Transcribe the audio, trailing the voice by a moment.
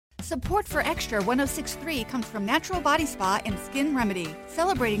Support for Extra 106.3 comes from Natural Body Spa and Skin Remedy,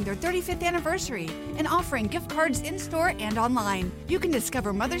 celebrating their 35th anniversary and offering gift cards in-store and online. You can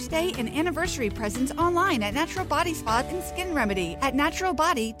discover Mother's Day and anniversary presents online at Natural Body Spa and Skin Remedy at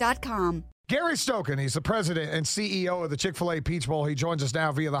naturalbody.com. Gary Stokan, he's the president and CEO of the Chick-fil-A Peach Bowl. He joins us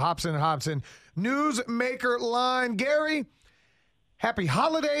now via the Hobson & Hobson Newsmaker line. Gary, happy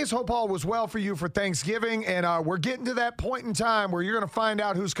holidays. Hope all was well for you for Thanksgiving. And we're getting to that point in time where you're going to find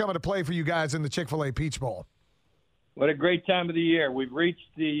out who's coming to play for you guys in the Chick-fil-A Peach Bowl. What a great time of the year. We've reached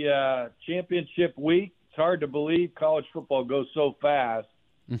the championship week. It's hard to believe college football goes so fast.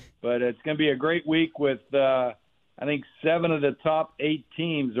 But it's going to be a great week with I think 7 of the top 8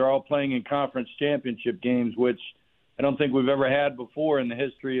 teams are all playing in conference championship games, which I don't think we've ever had before in the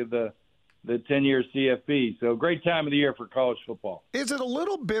history of the 10-year CFP. So great time of the year for college football. Is it a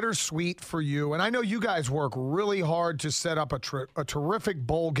little bittersweet for you? And I know you guys work really hard to set up a terrific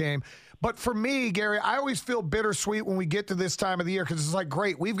bowl game. But for me, Gary, I always feel bittersweet when we get to this time of the year because it's like,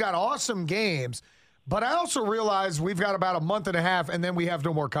 great, we've got awesome games. But I also realize we've got about a month and a half, and then we have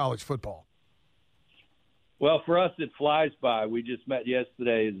no more college football. Well, for us, it flies by. We just met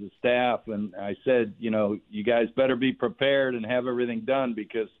yesterday as a staff, and I said, you guys better be prepared and have everything done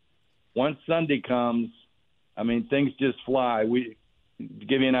because once Sunday comes, things just fly. To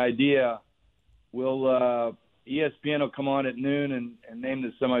give you an idea, ESPN will come on at noon and name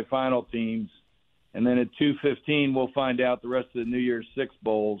the semifinal teams, and then at 2:15 we'll find out the rest of the New Year's Six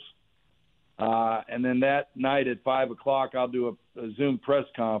bowls. And then that night at 5 o'clock, I'll do a Zoom press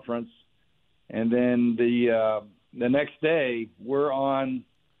conference. And then the next day, we're on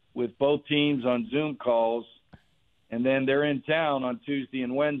with both teams on Zoom calls, and then they're in town on Tuesday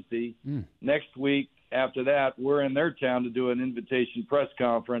and Wednesday. Next week, after that, we're in their town to do an invitation press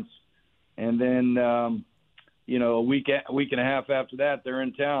conference, and then a week and a half after that, they're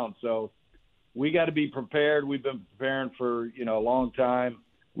in town. So we got to be prepared. We've been preparing for a long time.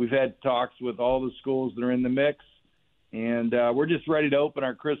 We've had talks with all the schools that are in the mix. And we're just ready to open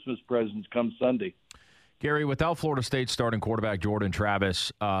our Christmas presents come Sunday. Gary, without Florida State starting quarterback Jordan Travis,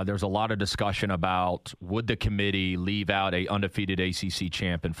 there's a lot of discussion about would the committee leave out a undefeated ACC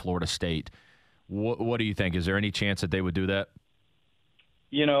champ in Florida State. What do you think? Is there any chance that they would do that?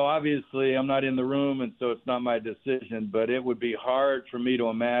 Obviously I'm not in the room, and so it's not my decision, but it would be hard for me to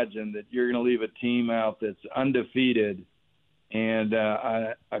imagine that you're going to leave a team out that's undefeated and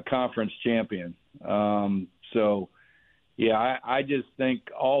a conference champion. Yeah, I just think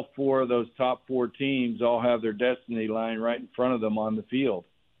all 4 of those top 4 teams all have their destiny lying right in front of them on the field.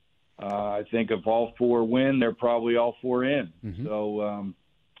 I think if all 4 win, they're probably all 4 in. Mm-hmm. So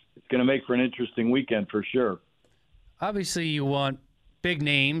it's going to make for an interesting weekend for sure. Obviously, you want big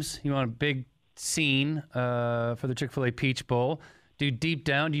names. You want a big scene for the Chick-fil-A Peach Bowl. Deep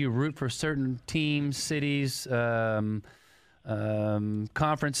down, do you root for certain teams, cities,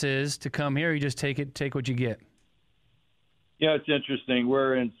 conferences to come here, or you just take what you get? Yeah, it's interesting.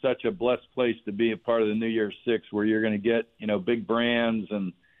 We're in such a blessed place to be a part of the New Year's Six where you're going to get, big brands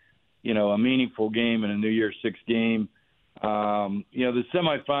and, a meaningful game in a New Year's Six game. The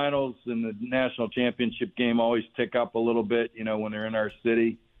semifinals and the national championship game always tick up a little bit, when they're in our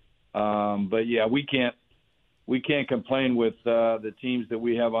city. But, yeah, we can't complain with the teams that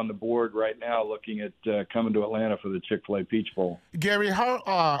we have on the board right now looking at coming to Atlanta for the Chick-fil-A Peach Bowl. Gary, how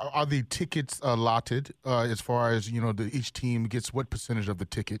are the tickets allotted as far as, each team gets what percentage of the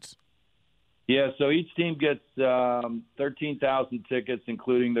tickets? Yeah, so each team gets 13,000 tickets,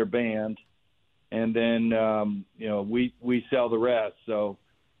 including their band. And then, we sell the rest. So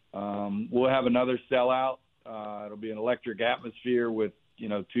we'll have another sellout. It'll be an electric atmosphere with,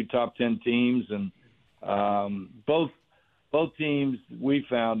 2 top 10 teams. And both teams we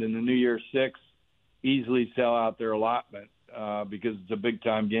found in the New Year's Six easily sell out their allotment because it's a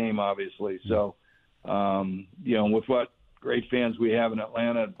big-time game, obviously. So, with what great fans we have in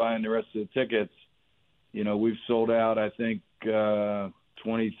Atlanta buying the rest of the tickets, we've sold out, I think,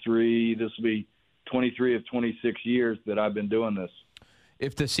 23. This will be 23 of 26 years that I've been doing this.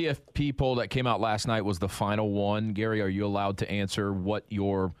 If the CFP poll that came out last night was the final one, Gary, are you allowed to answer what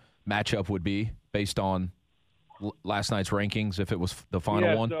your matchup would be based on last night's rankings if it was the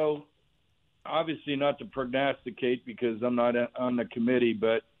final one? So obviously not to prognosticate because I'm not on the committee,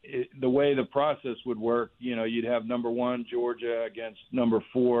 but the way the process would work, you'd have number 1 Georgia against number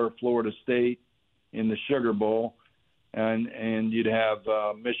 4 Florida State in the Sugar Bowl, and you'd have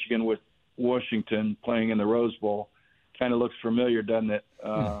Michigan with Washington playing in the Rose Bowl. Kind of looks familiar, doesn't it?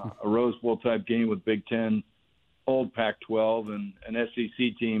 A Rose Bowl type game with Big Ten, old Pac-12, and an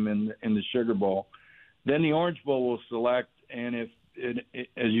SEC team in the Sugar Bowl. Then the Orange Bowl will select, and if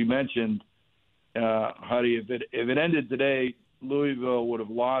as you mentioned, Huddy, if it ended today, Louisville would have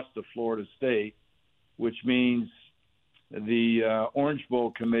lost to Florida State, which means the Orange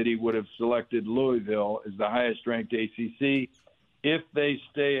Bowl committee would have selected Louisville as the highest-ranked ACC if they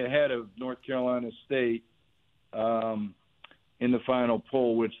stay ahead of North Carolina State in the final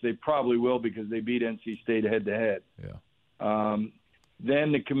poll, which they probably will because they beat NC State head-to-head. Yeah.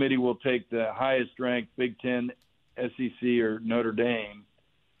 Then the committee will take the highest-ranked Big Ten, SEC, or Notre Dame,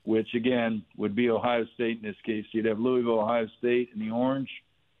 which, again, would be Ohio State in this case. You'd have Louisville, Ohio State in the orange.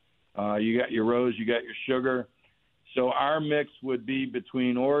 You got your rose, you got your sugar. So our mix would be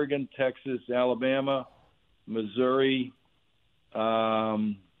between Oregon, Texas, Alabama, Missouri,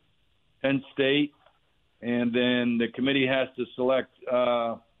 Penn State, and then the committee has to select,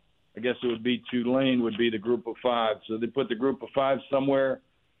 I guess it would be Tulane would be the group of five. So they put the group of five somewhere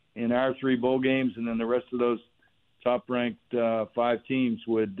in our three bowl games, and then the rest of those top-ranked five teams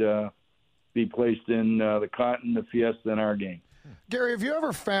would be placed in the Cotton, the Fiesta, and our game. Gary, have you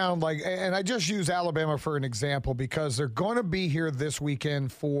ever found, like, and I just use Alabama for an example because they're going to be here this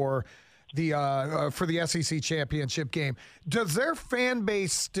weekend for the SEC championship game. Does their fan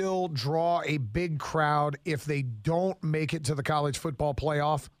base still draw a big crowd if they don't make it to the college football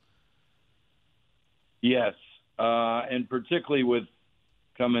playoff? Yes, and particularly with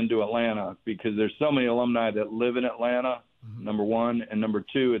coming to Atlanta because there's so many alumni that live in Atlanta, number one, and number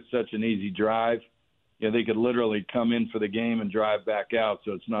two, it's such an easy drive. You know, they could literally come in for the game and drive back out,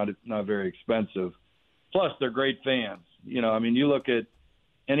 so it's not very expensive. Plus, they're great fans. You know, I mean, you look at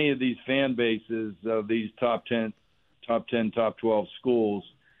any of these fan bases of these top 10, top 12 schools,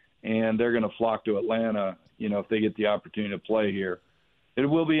 and they're going to flock to Atlanta, you know, if they get the opportunity to play here. It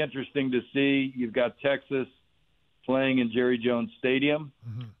will be interesting to see. You've got Texas playing in Jerry Jones Stadium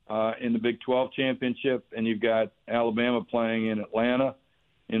in the Big 12 championship, and you've got Alabama playing in Atlanta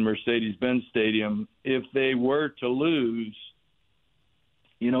in Mercedes-Benz Stadium. If they were to lose,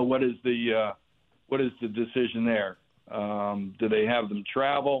 you know, what is the decision there? Do they have them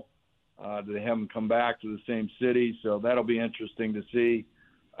travel? Do they have them come back to the same city? So that'll be interesting to see.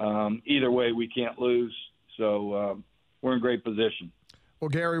 Either way, we can't lose, so we're in great position. Well,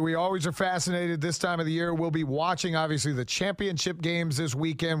 Gary, we always are fascinated this time of the year. We'll be watching, obviously, the championship games this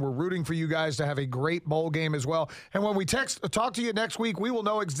weekend. We're rooting for you guys to have a great bowl game as well. And when we talk to you next week, we will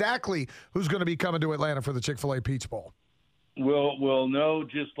know exactly who's going to be coming to Atlanta for the Chick-fil-A Peach Bowl. We'll know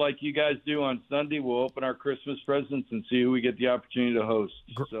just like you guys do on Sunday. We'll open our Christmas presents and see who we get the opportunity to host.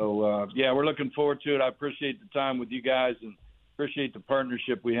 So, yeah, we're looking forward to it. I appreciate the time with you guys and appreciate the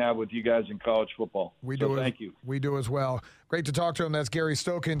partnership we have with you guys in college football. Thank you. We do as well. Great to talk to him. That's Gary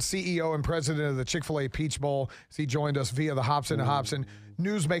Stokan, CEO and president of the Chick-fil-A Peach Bowl. He joined us via the Hobson & Hobson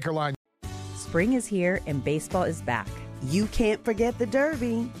Newsmaker line. Spring is here and baseball is back. You can't forget the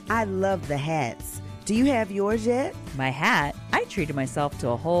Derby. I love the hats. Do you have yours yet? My hat? I treated myself to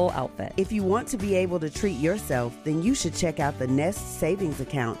a whole outfit. If you want to be able to treat yourself, then you should check out the Nest Savings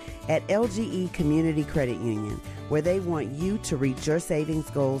Account at LGE Community Credit Union, where they want you to reach your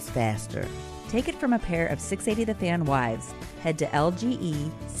savings goals faster. Take it from a pair of 680 The Fan wives. Head to lgeccu.org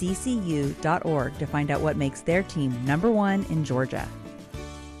to find out what makes their team #1 in Georgia.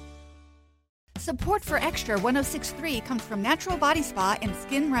 Support for Extra 106.3 comes from Natural Body Spa and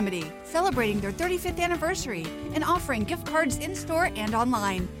Skin Remedy, celebrating their 35th anniversary and offering gift cards in-store and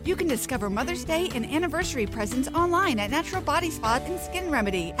online. You can discover Mother's Day and anniversary presents online at Natural Body Spa and Skin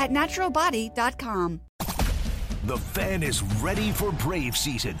Remedy at naturalbody.com. The Fan is ready for Brave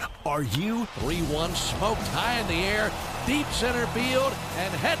season. Are you? 3-1 smoked high in the air, deep center field,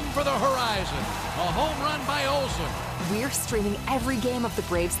 and heading for the horizon. A home run by Olsen. We're streaming every game of the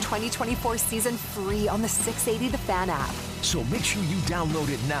Braves 2024 season free on the 680 The Fan app. So make sure you download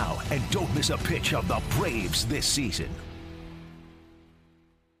it now and don't miss a pitch of the Braves this season.